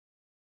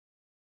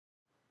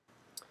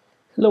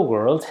Hello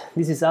world,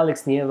 this is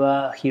Alex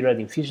Nieva here at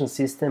Infusion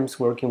Systems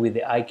working with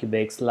the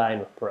I-CubeX line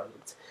of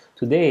products.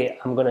 Today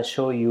I'm going to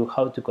show you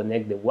how to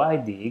connect the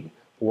WiDig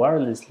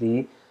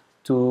wirelessly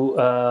to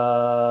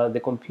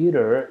the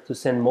computer to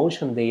send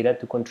motion data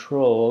to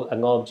control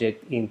an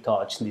object in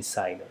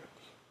TouchDesigner.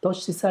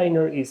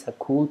 TouchDesigner is a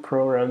cool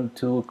program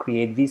to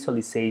create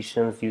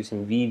visualizations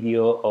using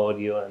video,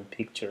 audio and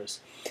pictures.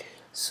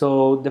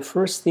 So the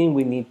first thing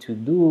we need to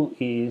do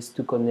is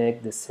to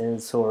connect the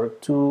sensor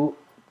to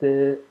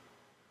the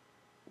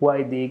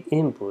WiDig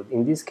input.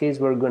 In this case,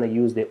 we're going to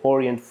use the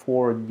Orient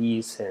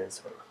 4D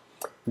sensor.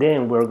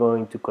 Then we're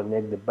going to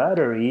connect the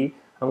battery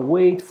and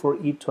wait for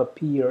it to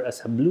appear as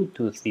a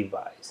Bluetooth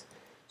device.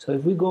 So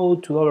if we go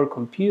to our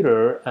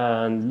computer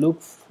and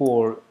look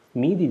for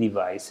MIDI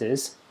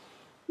devices,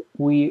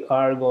 we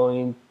are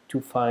going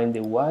to find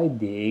the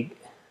WiDig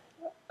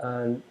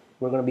and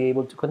we're going to be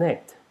able to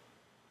connect.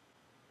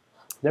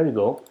 There you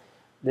go.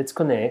 Let's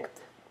connect.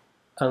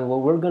 And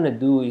what we're going to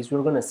do is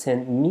we're going to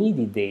send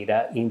MIDI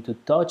data into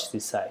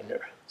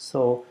TouchDesigner.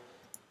 So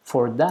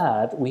for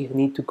that, we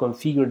need to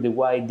configure the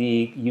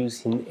WiDig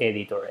using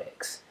Editor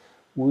X.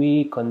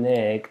 We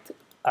connect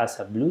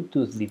as a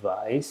Bluetooth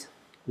device.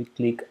 We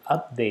click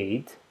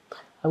Update.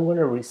 I'm going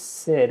to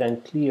reset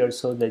and clear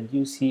so that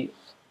you see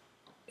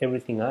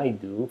everything I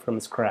do from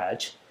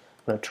scratch.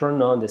 I'm going to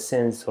turn on the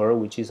sensor,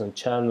 which is on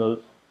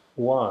channel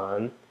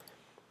 1.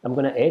 I'm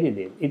going to edit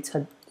it. It's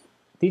a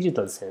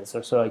digital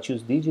sensor, so I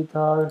choose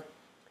digital,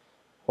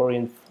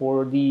 Orient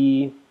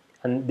 4D,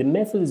 and the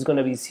method is going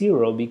to be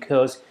 0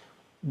 because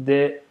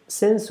the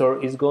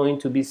sensor is going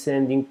to be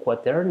sending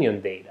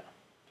quaternion data.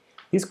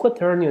 This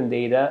quaternion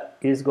data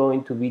is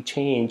going to be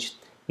changed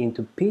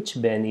into pitch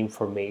bend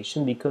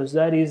information because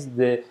that is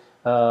the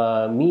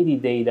MIDI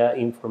data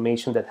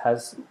information that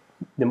has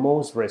the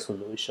most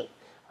resolution.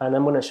 And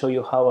I'm going to show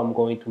you how I'm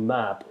going to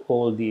map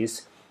all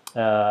these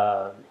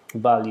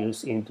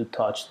values into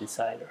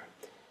TouchDesigner.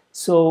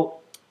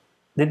 So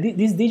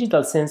this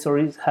digital sensor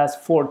has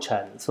 4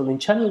 channels. So in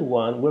channel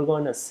 1, we're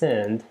going to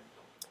send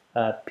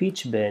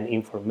pitch bend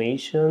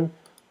information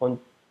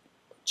on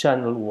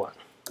channel 1,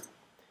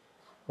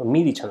 or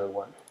MIDI channel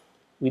 1.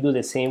 We do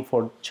the same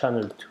for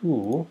channel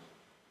 2,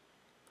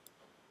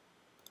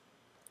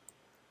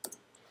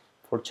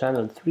 for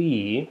channel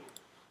 3,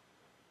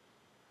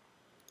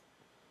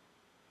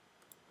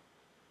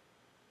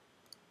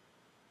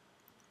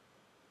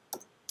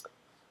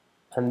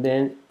 and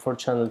then for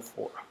channel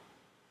 4.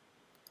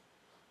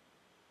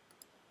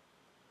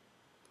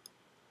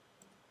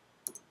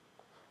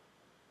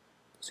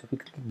 So if we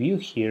click view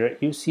here,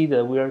 you see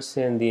that we are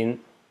sending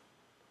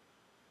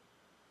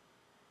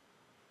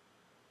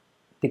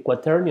the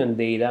quaternion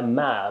data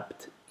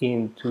mapped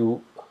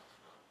into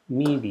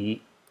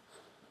MIDI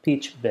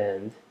pitch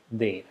bend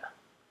data.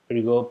 There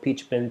you go,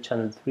 pitch bend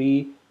channel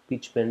 3,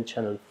 pitch bend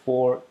channel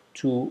 4,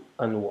 2,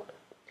 and 1.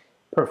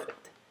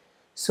 Perfect.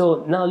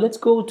 So now let's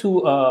go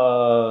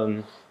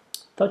to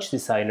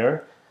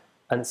TouchDesigner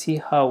and see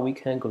how we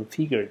can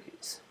configure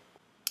this.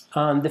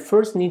 The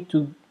first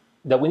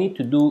that we need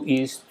to do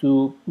is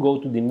to go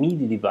to the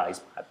MIDI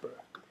device mapper.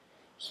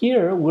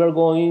 Here we're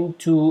going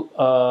to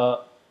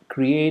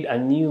create a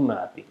new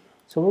mapping.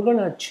 So we're going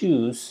to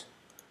choose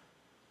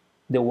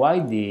the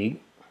WiDig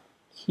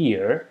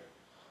here,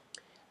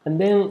 and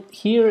then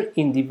here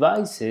in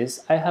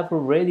devices I have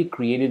already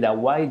created a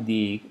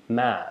WiDig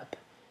map.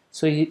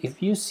 So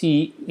if you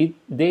see it,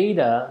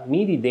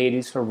 MIDI data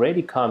is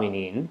already coming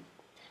in,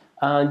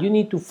 and you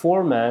need to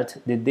format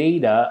the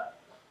data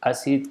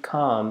as it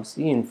comes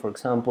in. For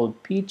example,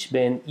 pitch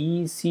bend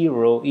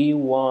E0,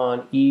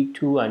 E1,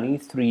 E2, and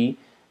E3,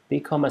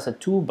 they come as a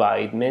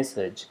 2-byte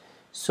message.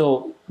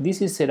 So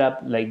this is set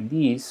up like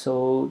this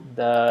so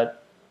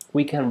that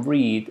we can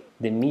read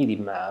the MIDI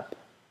map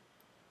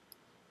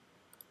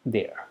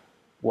there,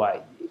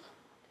 WiDig.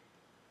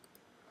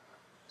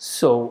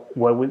 So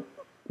what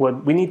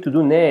we need to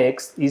do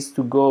next is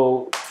to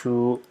go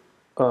to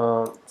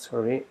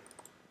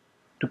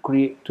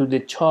to the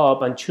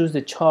chop and choose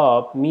the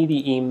chop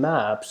MIDI in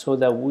map so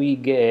that we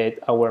get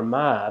our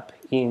map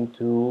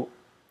into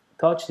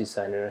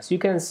TouchDesigner. As you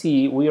can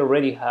see, we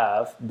already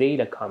have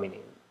data coming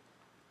in.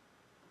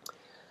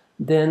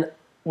 Then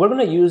we're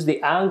going to use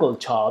the angle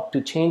chop to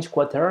change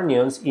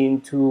quaternions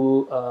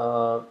into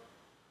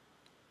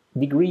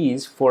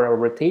degrees for our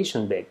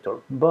rotation vector,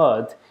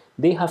 but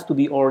they have to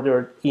be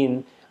ordered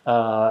in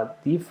a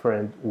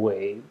different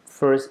way.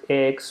 First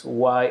X,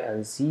 Y,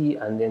 and Z,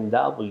 and then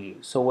W.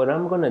 So what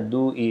I'm going to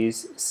do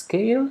is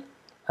scale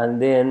and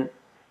then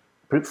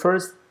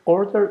first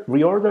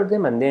reorder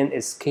them and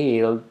then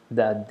scale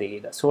that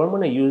data. So I'm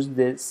going to use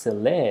the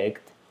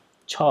select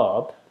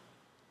chop,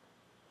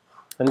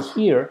 and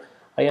here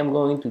I am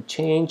going to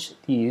change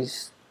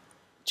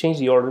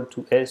the order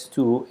to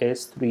S2,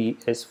 S3,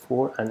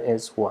 S4, and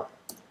S1.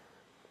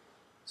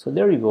 So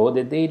there you go,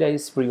 the data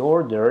is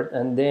reordered,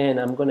 and then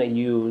I'm going to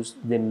use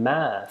the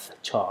math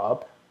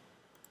chop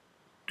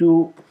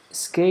to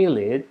scale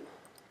it.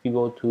 If you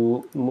go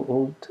to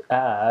Move,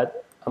 Add,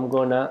 I'm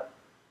going to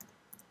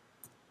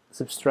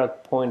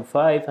subtract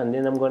 0.5, and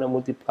then I'm going to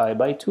multiply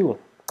by 2.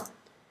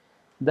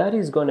 That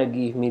is going to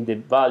give me the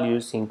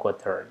values in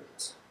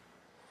quaternions.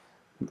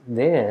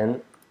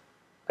 Then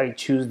I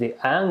choose the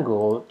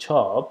angle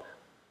chop,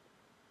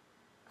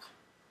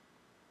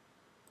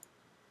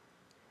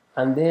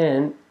 and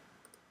then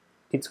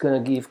it's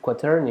going to give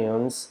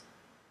quaternions.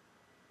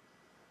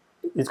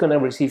 It's going to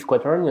receive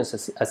quaternions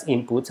as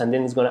inputs, and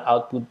then it's going to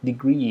output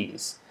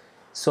degrees.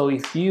 So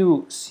if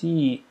you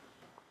see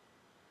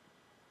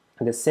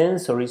the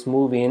sensor is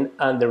moving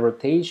and the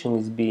rotation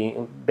is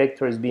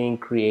vector is being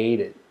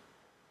created.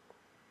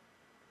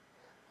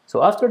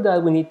 So after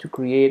that, we need to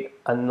create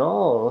a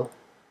null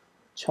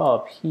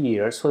chop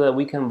here so that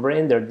we can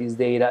render this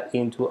data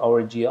into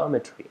our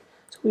geometry.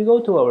 So we go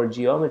to our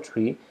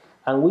geometry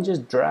and we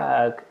just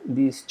drag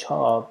this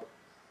chop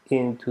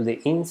into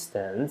the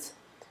instance,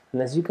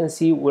 and as you can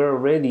see, we're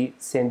already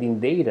sending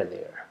data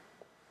there.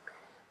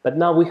 But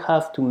now we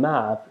have to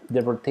map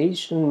the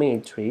rotation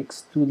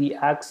matrix to the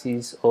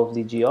axis of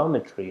the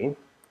geometry.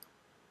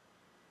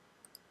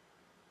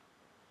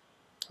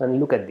 And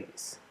look at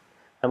this.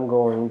 I'm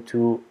going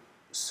to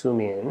zoom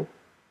in.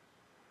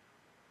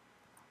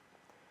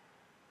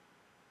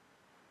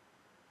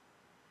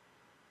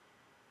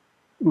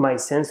 My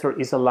sensor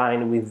is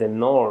aligned with the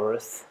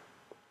north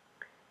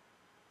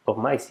of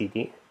my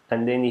city,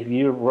 and then if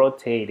you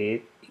rotate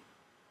it,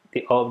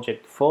 the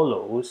object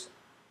follows.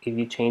 If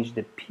you change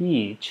the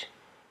pitch,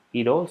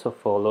 it also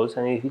follows,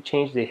 and if you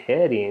change the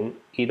heading,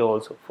 it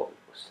also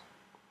follows.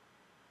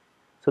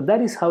 So that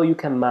is how you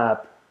can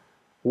map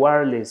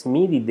wireless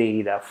MIDI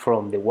data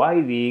from the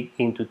WiDig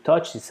into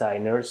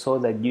TouchDesigner so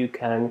that you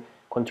can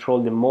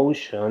control the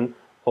motion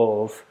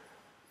of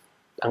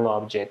an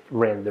object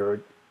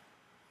rendered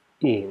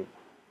in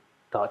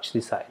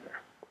TouchDesigner.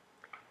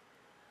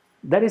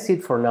 That is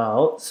it for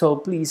now, so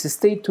please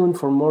stay tuned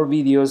for more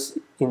videos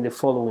in the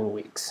following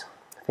weeks.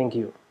 Thank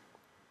you.